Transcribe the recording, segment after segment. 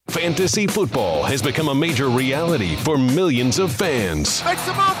Fantasy football has become a major reality for millions of fans. Makes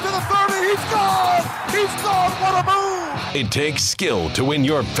the move to the 30. He's gone. He's gone. What a move. It takes skill to win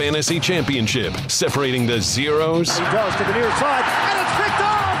your fantasy championship, separating the zeros. He goes to the near side, and it's picked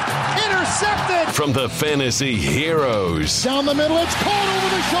off. Intercepted. From the fantasy heroes. Down the middle, it's caught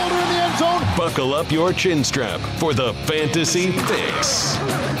over the shoulder in the end zone. Buckle up your chin strap for the Fantasy Fix.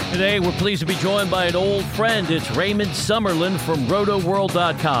 Today, we're pleased to be joined by an old friend. It's Raymond Summerlin from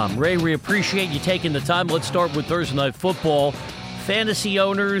RotoWorld.com. Ray, we appreciate you taking the time. Let's start with Thursday Night Football. Fantasy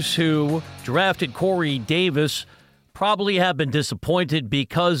owners who drafted Corey Davis probably have been disappointed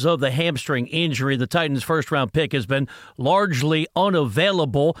because of the hamstring injury. The Titans' first-round pick has been largely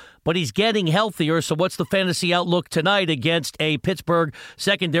unavailable, but he's getting healthier. So what's the fantasy outlook tonight against a Pittsburgh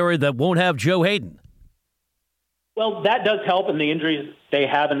secondary that won't have Joe Hayden? Well, that does help, and the injuries they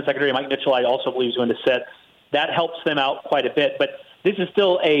have in the secondary. Mike Mitchell, I also believe, is going to sit. That helps them out quite a bit. But this is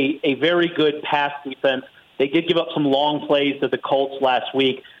still a very good pass defense. They did give up some long plays to the Colts last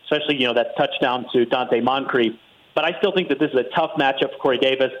week, especially, that touchdown to Dante Moncrief. But I still think that this is a tough matchup for Corey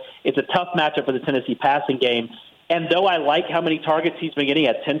Davis. It's a tough matchup for the Tennessee passing game. And though I like how many targets he's been getting,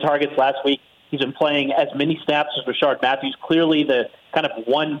 at 10 targets last week, he's been playing as many snaps as Rashard Matthews, clearly the kind of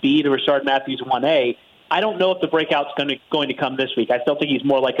 1B to Rashard Matthews 1A. I don't know if the breakout's going to come this week. I still think he's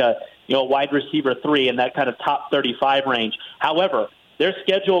more like a wide receiver 3 in that kind of top 35 range. However, their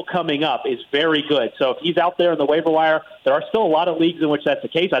schedule coming up is very good. So if he's out there in the waiver wire, there are still a lot of leagues in which that's the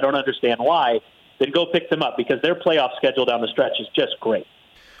case. I don't understand why. Then go pick them up because their playoff schedule down the stretch is just great.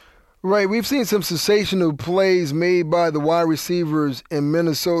 Right. We've seen some sensational plays made by the wide receivers in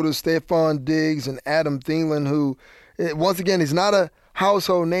Minnesota, Stephon Diggs and Adam Thielen, who, once again, is not a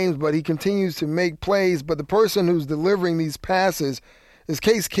household name, but he continues to make plays. But the person who's delivering these passes is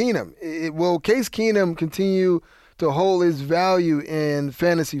Case Keenum. Will Case Keenum continue to hold his value in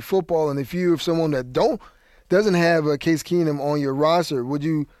fantasy football? And if you're someone that doesn't have a Case Keenum on your roster, would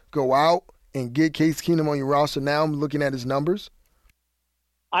you go out and get Case Keenum on your roster now, looking at his numbers?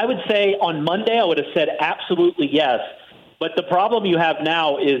 I would say on Monday I would have said absolutely yes. But the problem you have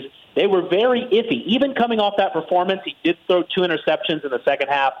now is they were very iffy. Even coming off that performance, he did throw 2 interceptions in the second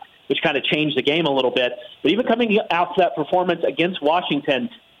half, which kind of changed the game a little bit. But even coming out that performance against Washington,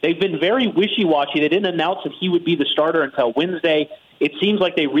 they've been very wishy-washy. They didn't announce that he would be the starter until Wednesday. It seems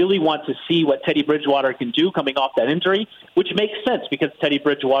like they really want to see what Teddy Bridgewater can do coming off that injury, which makes sense because Teddy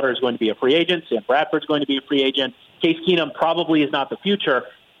Bridgewater is going to be a free agent. Sam Bradford's going to be a free agent. Case Keenum probably is not the future.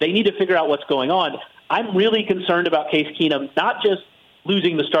 They need to figure out what's going on. I'm really concerned about Case Keenum, not just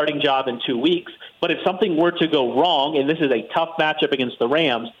losing the starting job in 2 weeks, but if something were to go wrong, and this is a tough matchup against the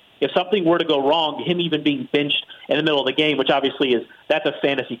Rams, if something were to go wrong, him even being benched in the middle of the game, which obviously that's a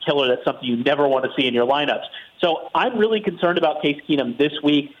fantasy killer. That's something you never want to see in your lineups. So I'm really concerned about Case Keenum this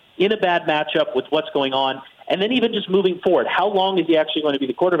week in a bad matchup with what's going on. And then even just moving forward, how long is he actually going to be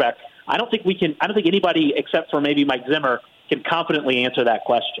the quarterback? I don't think anybody except for maybe Mike Zimmer can confidently answer that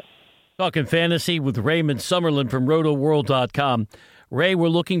question. Talking fantasy with Raymond Summerlin from RotoWorld.com. Ray, we're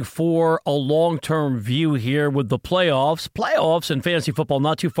looking for a long-term view here with the playoffs. Playoffs in fantasy football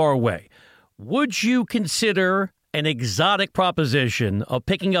not too far away. Would you consider an exotic proposition of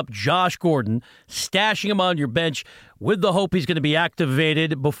picking up Josh Gordon, stashing him on your bench with the hope he's going to be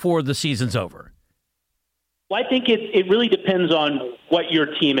activated before the season's over? Well, I think it really depends on what your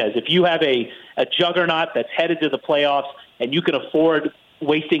team is. If you have a juggernaut that's headed to the playoffs and you can afford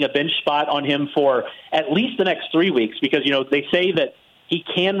wasting a bench spot on him for at least the next 3 weeks, because, they say that he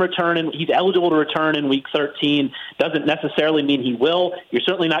can return and he's eligible to return in week 13. Doesn't necessarily mean he will. You're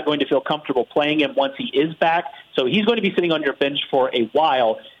certainly not going to feel comfortable playing him once he is back. So he's going to be sitting on your bench for a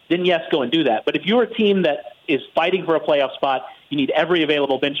while. Then, yes, go and do that. But if you're a team that is fighting for a playoff spot, you need every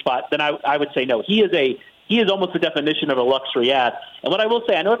available bench spot, then I would say no. He is almost the definition of a luxury ad. And what I will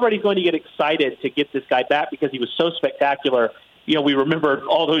say, I know everybody's going to get excited to get this guy back because he was so spectacular. We remember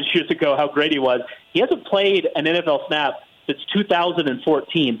all those years ago how great he was. He hasn't played an NFL snap since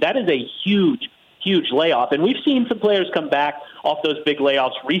 2014. That is a huge, huge layoff. And we've seen some players come back off those big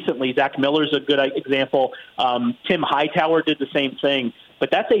layoffs recently. Zach Miller's a good example. Tim Hightower did the same thing. But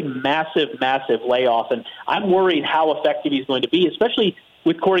that's a massive, massive layoff. And I'm worried how effective he's going to be, especially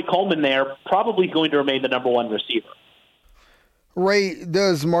with Corey Coleman there, probably going to remain the number one receiver. Ray,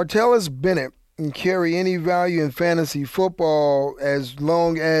 does Martellus Bennett carry any value in fantasy football as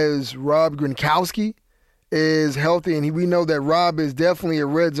long as Rob Gronkowski is healthy? And we know that Rob is definitely a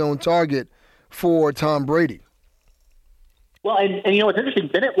red zone target for Tom Brady. Well, and what's interesting,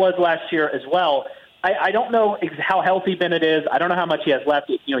 Bennett was last year as well. I don't know how healthy Bennett is. I don't know how much he has left.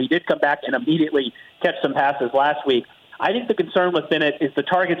 He did come back and immediately catch some passes last week. I think the concern with Bennett is the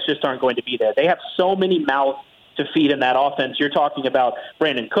targets just aren't going to be there. They have so many mouths to feed in that offense. You're talking about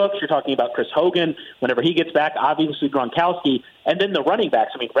Brandon Cooks. You're talking about Chris Hogan. Whenever he gets back, obviously Gronkowski. And then the running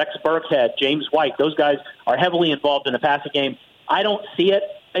backs. I mean, Rex Burkhead, James White, those guys are heavily involved in the passing game. I don't see it.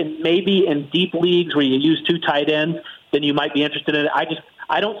 And maybe in deep leagues where you use 2 tight ends, then you might be interested in it.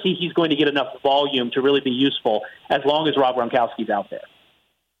 I don't see he's going to get enough volume to really be useful as long as Rob Gronkowski's out there.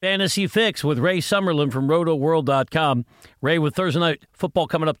 Fantasy Fix with Ray Summerlin from RotoWorld.com. Ray, with Thursday Night Football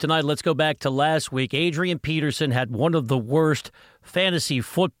coming up tonight, let's go back to last week. Adrian Peterson had one of the worst fantasy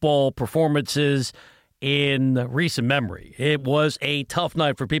football performances in recent memory. It was a tough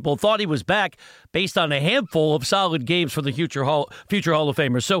night for people. Thought he was back based on a handful of solid games for the future Hall of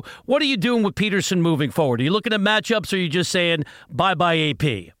Famers. So what are you doing with Peterson moving forward? Are you looking at matchups, or are you just saying bye-bye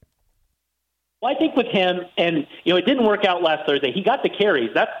AP? Well, I think with him, and it didn't work out last Thursday. He got the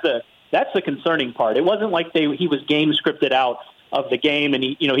carries. That's the concerning part. It wasn't like he was game scripted out of the game, and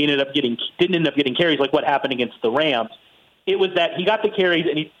he didn't end up getting carries like what happened against the Rams. It was that he got the carries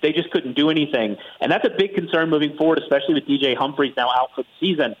and they just couldn't do anything, and that's a big concern moving forward, especially with DJ Humphries now out for the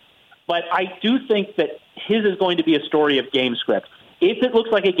season. But I do think that his is going to be a story of game script. If it looks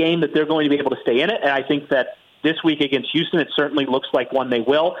like a game that they're going to be able to stay in it, and I think that this week against Houston, it certainly looks like one they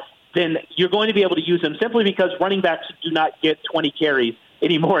will, then you're going to be able to use him simply because running backs do not get 20 carries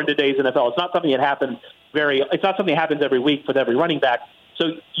anymore in today's NFL. It's not something that happens every week with every running back.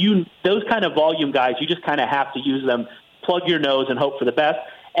 So those kind of volume guys, you just kind of have to use them, plug your nose, and hope for the best.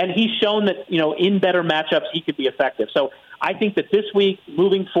 And he's shown that, in better matchups, he could be effective. So I think that this week,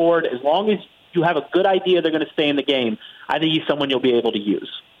 moving forward, as long as you have a good idea they're going to stay in the game, I think he's someone you'll be able to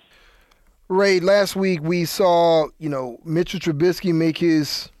use. Ray, last week we saw, Mitchell Trubisky make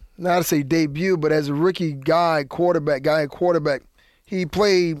his, not to say debut, but as a rookie quarterback, he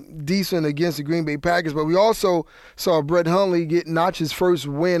played decent against the Green Bay Packers. But we also saw Brett Hundley notch his first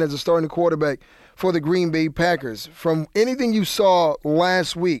win as a starting quarterback for the Green Bay Packers. From anything you saw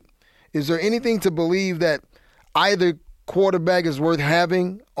last week, is there anything to believe that either quarterback is worth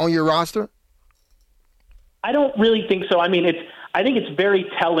having on your roster? I don't really think so. I think it's very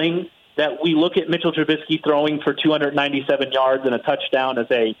telling that we look at Mitchell Trubisky throwing for 297 yards and a touchdown as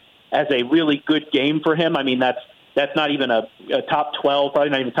a really good game for him. I mean, that's not even a top 12, probably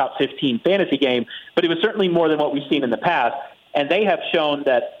not even top 15 fantasy game, but it was certainly more than what we've seen in the past. And they have shown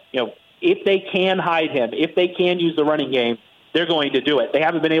that, if they can hide him, if they can use the running game, they're going to do it. They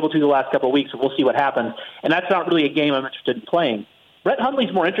haven't been able to the last couple of weeks, so we'll see what happens. And that's not really a game I'm interested in playing. Brett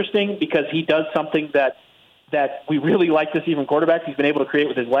Hundley's more interesting because he does something that we really like to see from quarterbacks. He's been able to create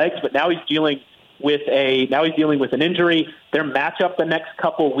with his legs, but now he's dealing with an injury. Their matchup the next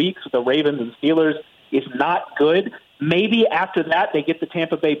couple of weeks with the Ravens and Steelers is not good. Maybe after that they get the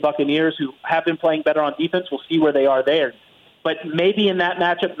Tampa Bay Buccaneers, who have been playing better on defense. We'll see where they are there. But maybe in that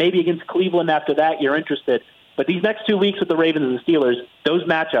matchup, maybe against Cleveland after that, you're interested. But these next 2 weeks with the Ravens and the Steelers, those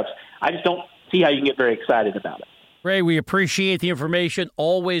matchups, I just don't see how you can get very excited about it. Ray, we appreciate the information.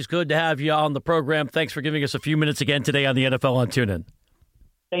 Always good to have you on the program. Thanks for giving us a few minutes again today on the NFL on TuneIn.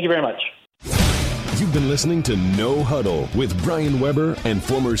 Thank you very much. You've been listening to No Huddle with Brian Weber and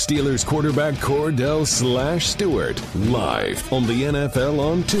former Steelers quarterback Cordell /Stewart live on the NFL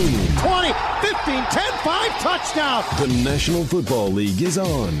on TuneIn. 20, 15, 10, 5, touchdown. The National Football League is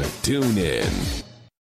on TuneIn.